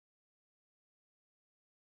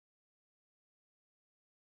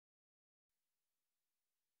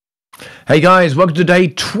Hey guys, welcome to day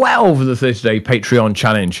 12 of the 30-day Patreon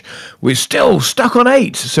challenge. We're still stuck on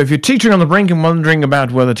 8, so if you're teetering on the brink and wondering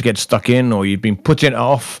about whether to get stuck in or you've been putting it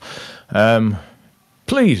off,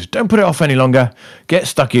 please don't put it off any longer. Get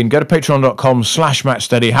stuck in, go to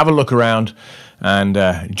patreon.com/matchsteady, have a look around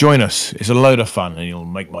and join us. It's a load of fun and you'll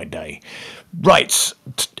make my day. Right,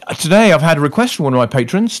 today I've had a request from one of my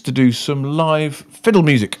patrons to do some live fiddle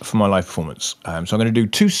music for my live performance. So I'm going to do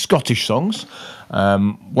 2 Scottish songs.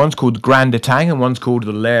 One's called Grand Etang and one's called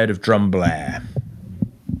the Laird of Drumblair.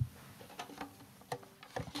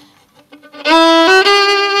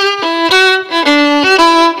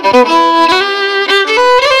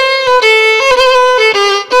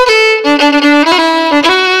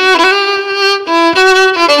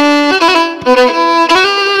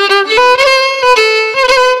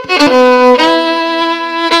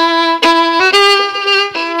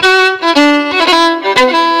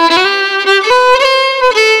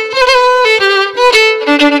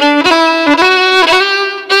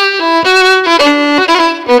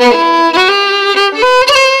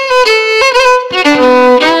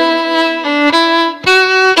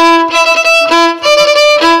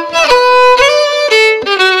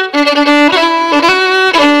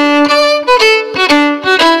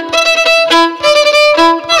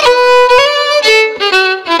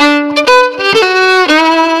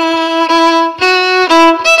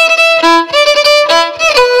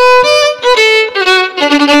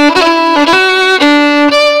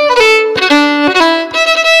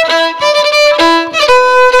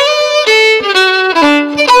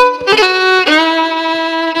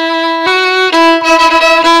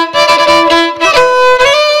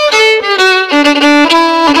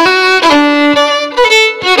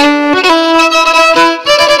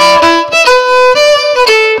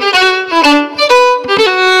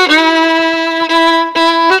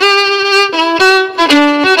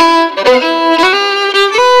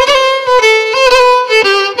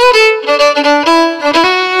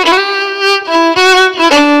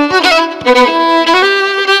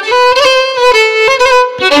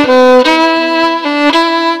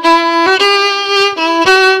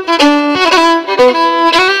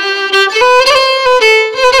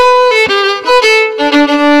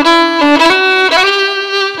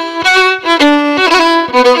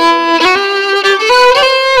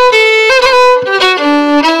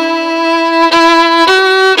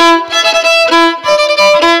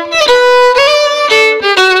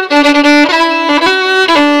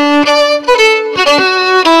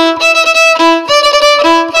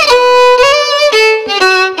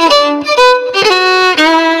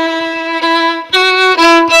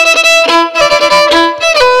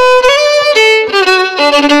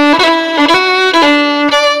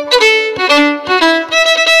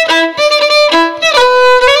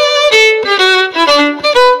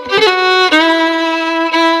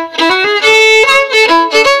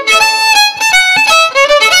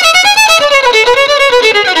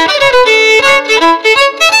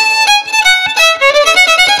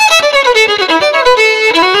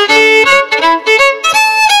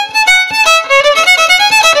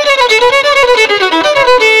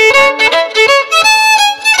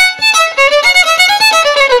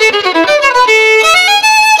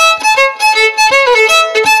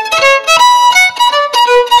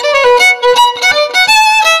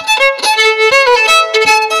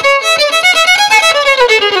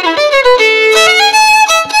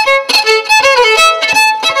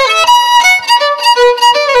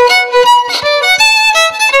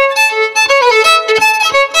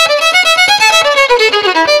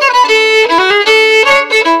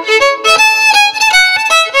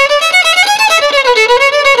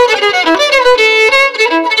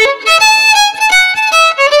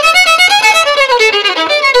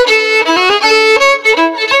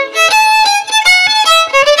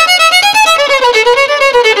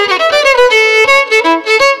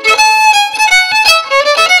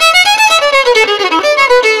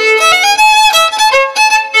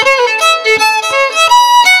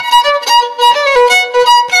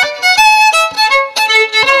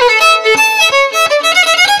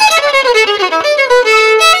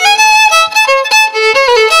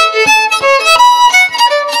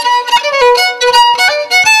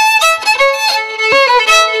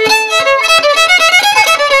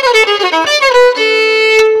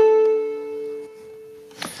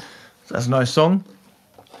 That's a nice song.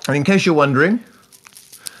 And in case you're wondering,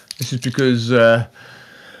 this is because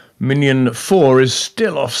Minion 4 is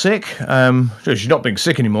still off sick. She's not being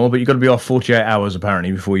sick anymore, but you've got to be off 48 hours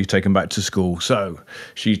apparently before you take them back to school. So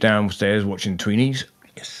she's downstairs watching Tweenies.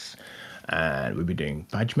 Yes. And we'll be doing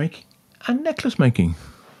badge making and necklace making.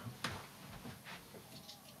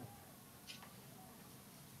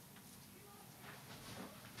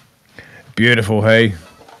 Beautiful, hey?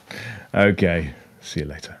 Okay, see you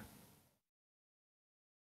later.